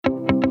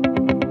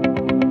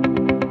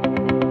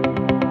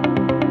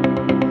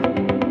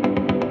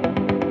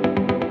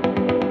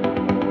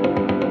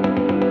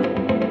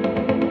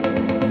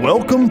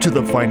Welcome to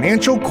the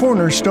Financial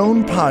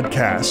Cornerstone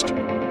Podcast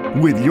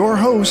with your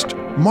host,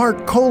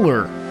 Mark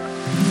Kohler.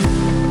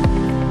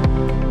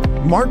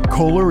 Mark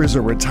Kohler is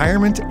a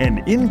retirement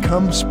and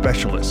income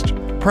specialist,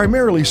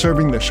 primarily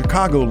serving the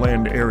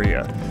Chicagoland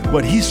area,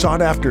 but he's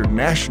sought after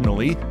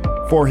nationally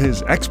for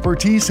his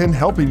expertise in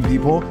helping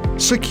people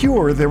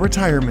secure their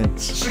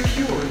retirements.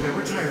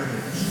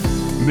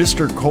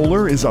 Mr.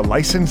 Kohler is a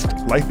licensed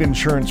life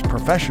insurance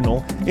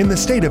professional in the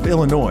state of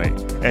Illinois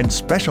and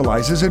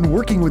specializes in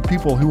working with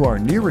people who are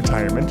near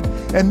retirement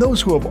and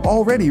those who have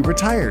already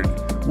retired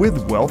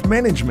with wealth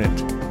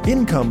management,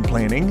 income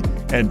planning,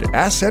 and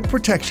asset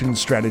protection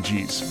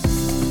strategies.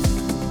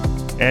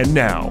 And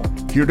now,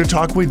 here to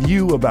talk with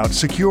you about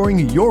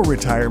securing your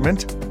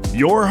retirement,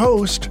 your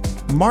host,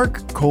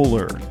 Mark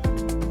Kohler.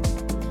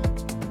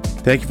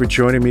 Thank you for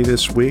joining me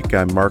this week.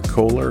 I'm Mark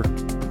Kohler.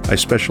 I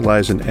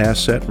specialize in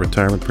asset,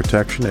 retirement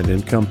protection, and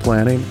income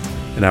planning,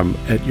 and I'm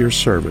at your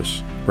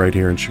service right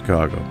here in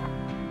Chicago.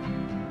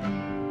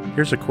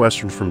 Here's a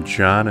question from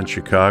John in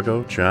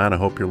Chicago. John, I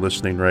hope you're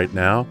listening right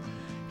now.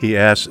 He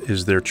asks,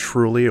 is there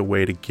truly a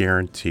way to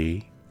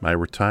guarantee my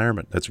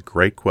retirement? That's a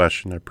great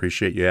question. I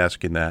appreciate you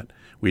asking that.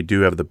 We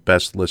do have the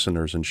best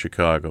listeners in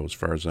Chicago as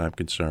far as I'm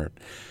concerned.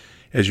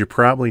 As you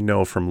probably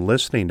know from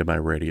listening to my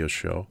radio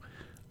show,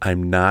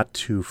 I'm not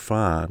too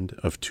fond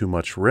of too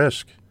much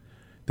risk.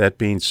 That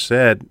being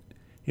said,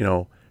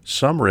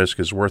 some risk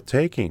is worth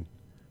taking.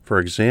 For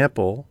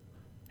example,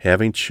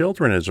 having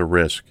children is a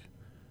risk.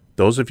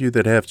 Those of you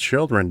that have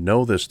children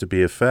know this to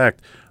be a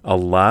fact. A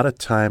lot of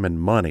time and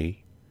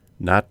money,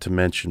 not to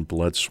mention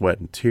blood, sweat,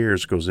 and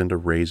tears, goes into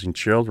raising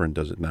children,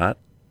 does it not?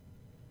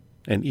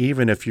 And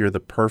even if you're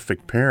the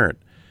perfect parent,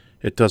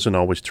 it doesn't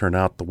always turn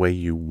out the way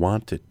you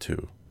want it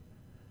to.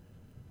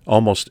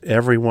 Almost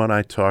everyone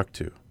I talk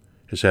to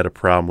has had a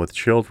problem with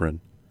children,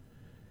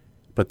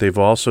 but they've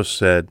also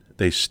said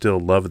they still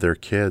love their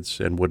kids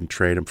and wouldn't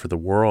trade them for the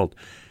world.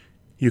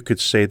 You could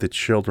say that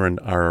children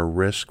are a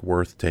risk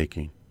worth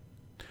taking.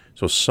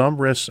 So some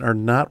risks are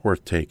not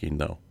worth taking,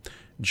 though.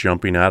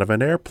 Jumping out of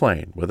an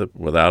airplane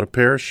without a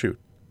parachute.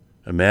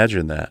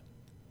 Imagine that.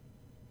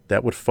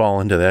 That would fall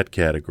into that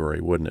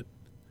category, wouldn't it?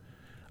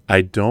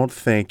 I don't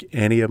think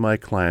any of my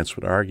clients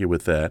would argue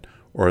with that,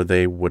 or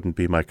they wouldn't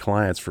be my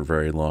clients for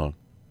very long.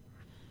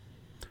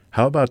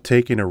 How about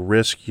taking a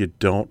risk you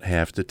don't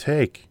have to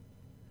take?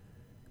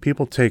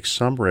 People take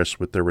some risks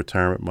with their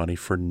retirement money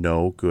for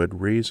no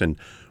good reason.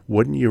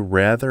 Wouldn't you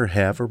rather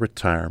have a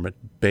retirement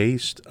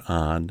based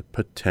on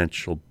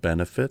potential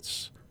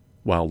benefits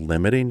while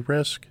limiting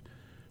risk?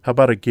 How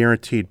about a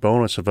guaranteed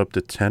bonus of up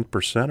to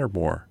 10% or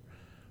more?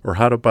 Or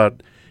how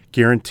about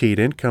guaranteed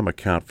income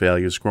account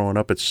values growing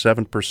up at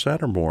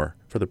 7% or more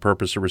for the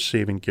purpose of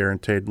receiving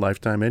guaranteed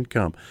lifetime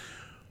income?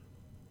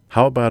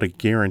 How about a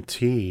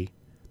guarantee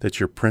that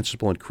your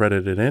principal and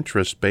credited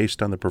interest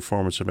based on the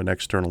performance of an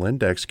external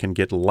index can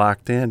get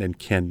locked in and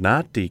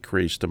cannot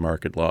decrease to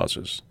market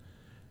losses?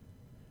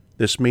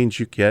 This means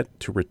you get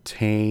to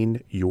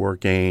retain your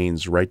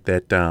gains. Write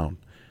that down.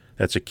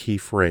 That's a key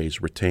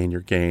phrase, retain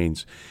your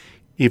gains.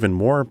 Even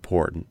more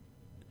important,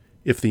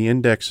 if the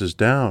index is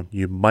down,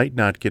 you might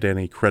not get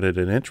any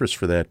credited interest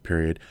for that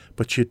period,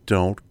 but you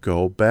don't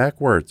go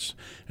backwards.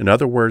 In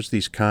other words,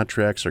 these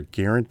contracts are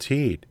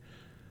guaranteed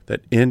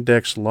that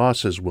index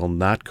losses will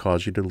not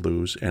cause you to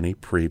lose any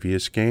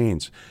previous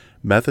gains.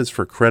 Methods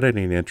for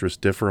crediting interest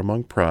differ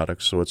among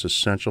products, so it's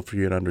essential for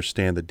you to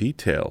understand the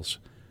details.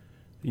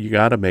 You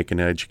got to make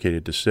an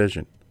educated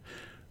decision.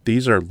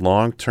 These are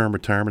long-term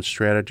retirement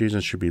strategies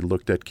and should be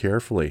looked at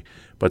carefully.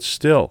 But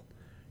still,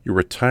 your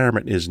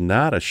retirement is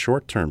not a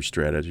short-term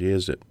strategy,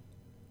 is it?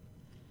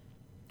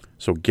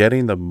 So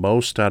getting the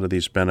most out of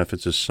these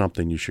benefits is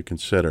something you should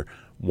consider.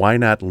 Why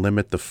not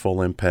limit the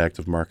full impact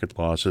of market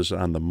losses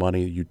on the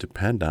money you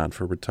depend on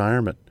for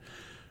retirement?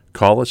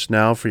 Call us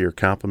now for your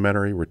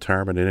complimentary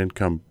retirement and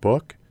income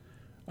book,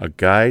 a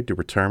guide to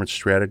retirement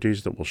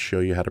strategies that will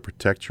show you how to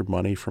protect your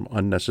money from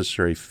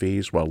unnecessary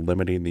fees while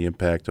limiting the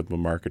impact of a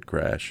market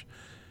crash.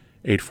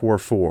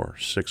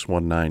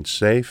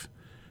 844-619-SAFE.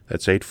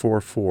 That's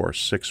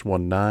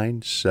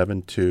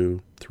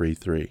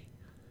 844-619-7233.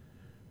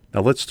 Now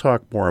let's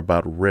talk more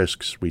about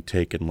risks we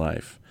take in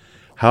life.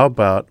 How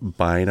about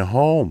buying a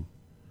home?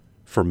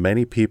 For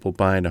many people,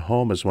 buying a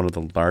home is one of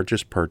the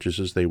largest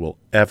purchases they will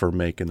ever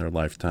make in their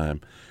lifetime.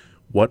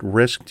 What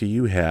risk do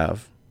you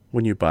have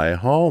when you buy a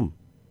home?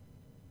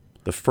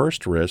 The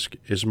first risk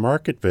is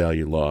market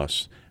value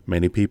loss.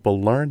 Many people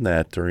learn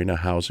that during a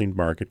housing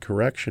market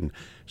correction.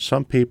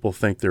 Some people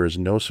think there is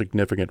no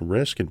significant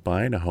risk in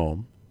buying a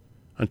home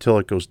until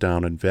it goes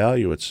down in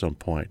value at some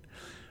point.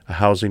 A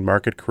housing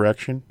market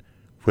correction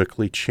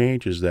quickly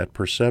changes that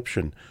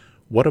perception.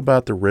 What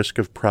about the risk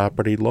of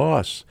property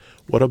loss?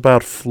 What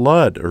about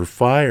flood or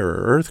fire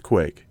or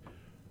earthquake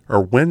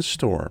or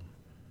windstorm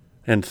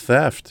and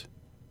theft?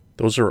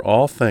 Those are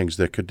all things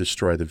that could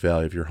destroy the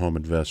value of your home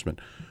investment.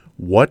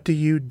 What do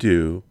you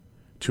do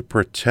to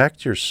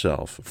protect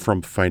yourself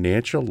from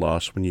financial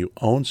loss when you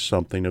own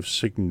something of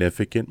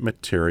significant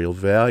material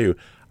value?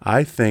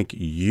 I think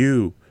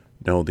you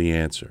know the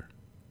answer.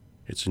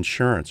 It's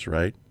insurance,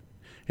 right?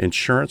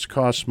 Insurance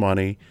costs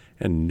money,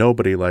 and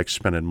nobody likes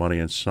spending money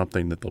on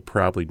something that they'll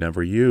probably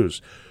never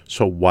use.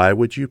 So why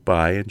would you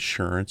buy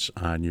insurance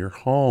on your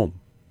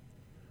home?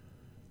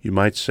 You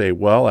might say,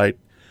 well, I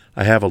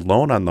have a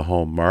loan on the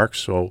home, Mark,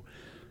 so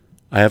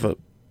I have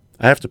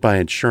to buy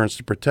insurance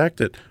to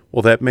protect it.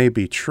 Well, that may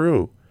be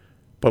true,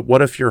 but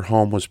what if your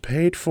home was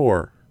paid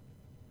for?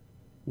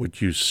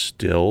 Would you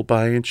still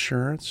buy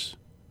insurance?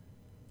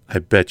 I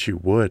bet you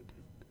would.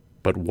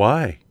 But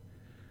why?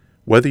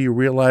 Whether you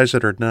realize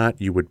it or not,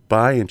 you would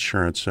buy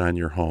insurance on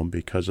your home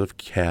because of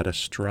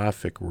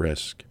catastrophic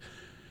risk.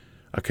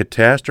 A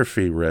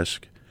catastrophe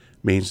risk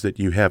means that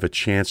you have a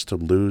chance to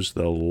lose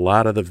a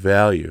lot of the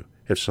value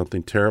if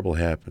something terrible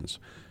happens.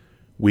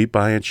 We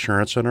buy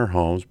insurance on our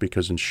homes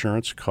because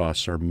insurance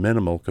costs are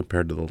minimal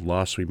compared to the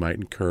loss we might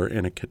incur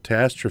in a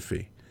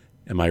catastrophe.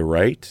 Am I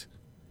right?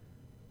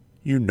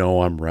 You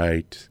know I'm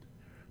right.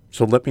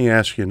 So let me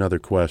ask you another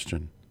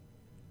question.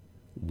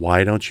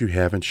 Why don't you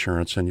have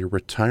insurance on your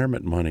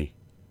retirement money?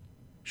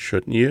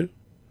 Shouldn't you?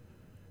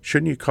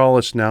 Shouldn't you call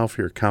us now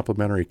for your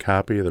complimentary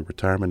copy of the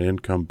Retirement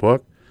Income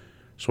Book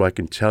so I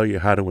can tell you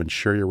how to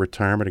insure your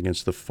retirement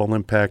against the full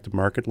impact of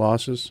market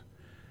losses?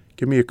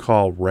 Give me a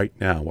call right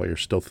now while you're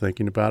still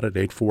thinking about it,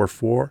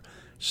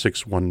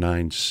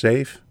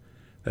 844-619-SAFE.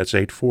 That's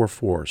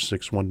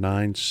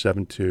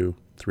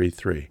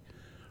 844-619-7233.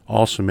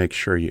 Also make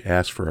sure you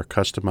ask for a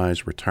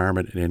customized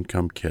retirement and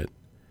income kit.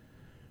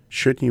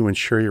 Shouldn't you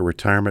insure your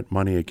retirement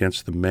money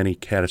against the many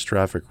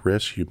catastrophic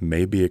risks you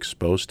may be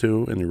exposed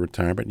to in your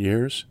retirement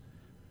years?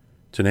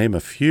 To name a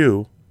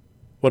few,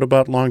 what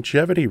about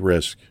longevity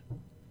risk?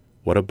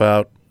 What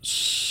about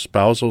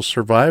spousal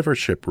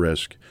survivorship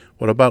risk?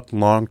 What about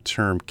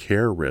long-term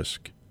care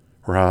risk?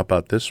 Or how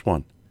about this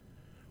one?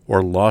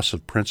 Or loss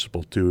of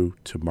principal due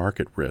to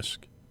market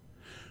risk?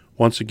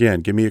 Once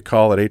again, give me a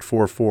call at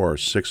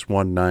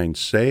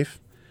 844-619-SAFE.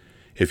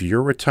 If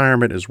your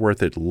retirement is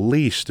worth at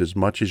least as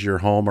much as your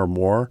home or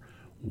more,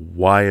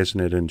 why isn't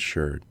it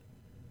insured?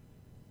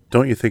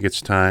 Don't you think it's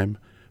time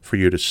for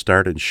you to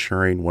start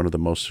insuring one of the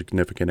most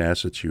significant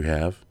assets you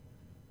have,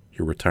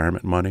 your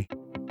retirement money?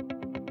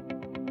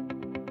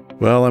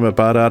 Well, I'm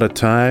about out of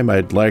time.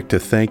 I'd like to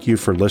thank you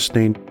for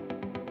listening.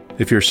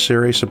 If you're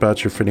serious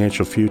about your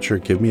financial future,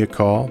 give me a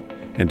call,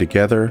 and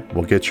together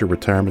we'll get your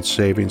retirement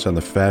savings on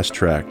the fast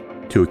track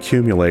to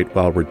accumulate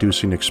while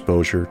reducing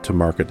exposure to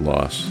market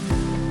loss.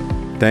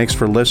 Thanks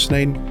for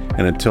listening,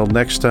 and until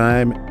next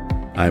time,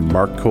 I'm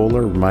Mark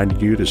Kohler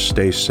reminding you to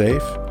stay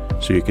safe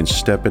so you can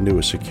step into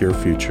a secure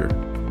future.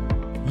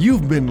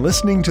 You've been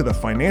listening to the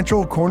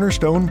Financial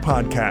Cornerstone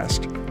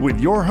Podcast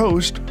with your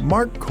host,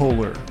 Mark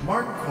Kohler.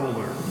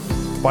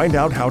 Find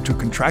out how to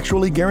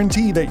contractually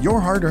guarantee that your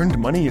hard-earned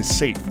money is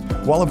safe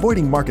while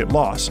avoiding market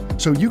loss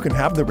so you can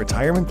have the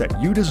retirement that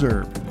you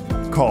deserve.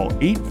 Call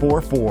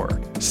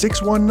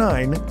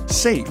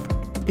 844-619-SAFE.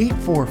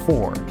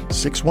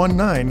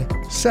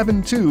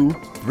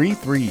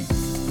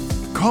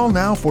 844-619-7233. Call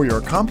now for your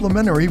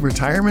complimentary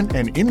retirement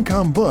and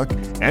income book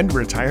and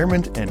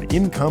retirement and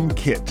income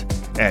kit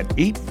at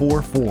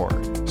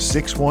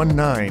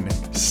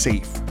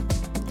 844-619-SAFE.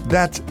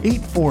 That's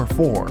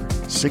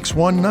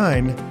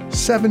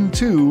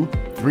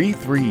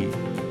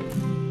 844-619-7233.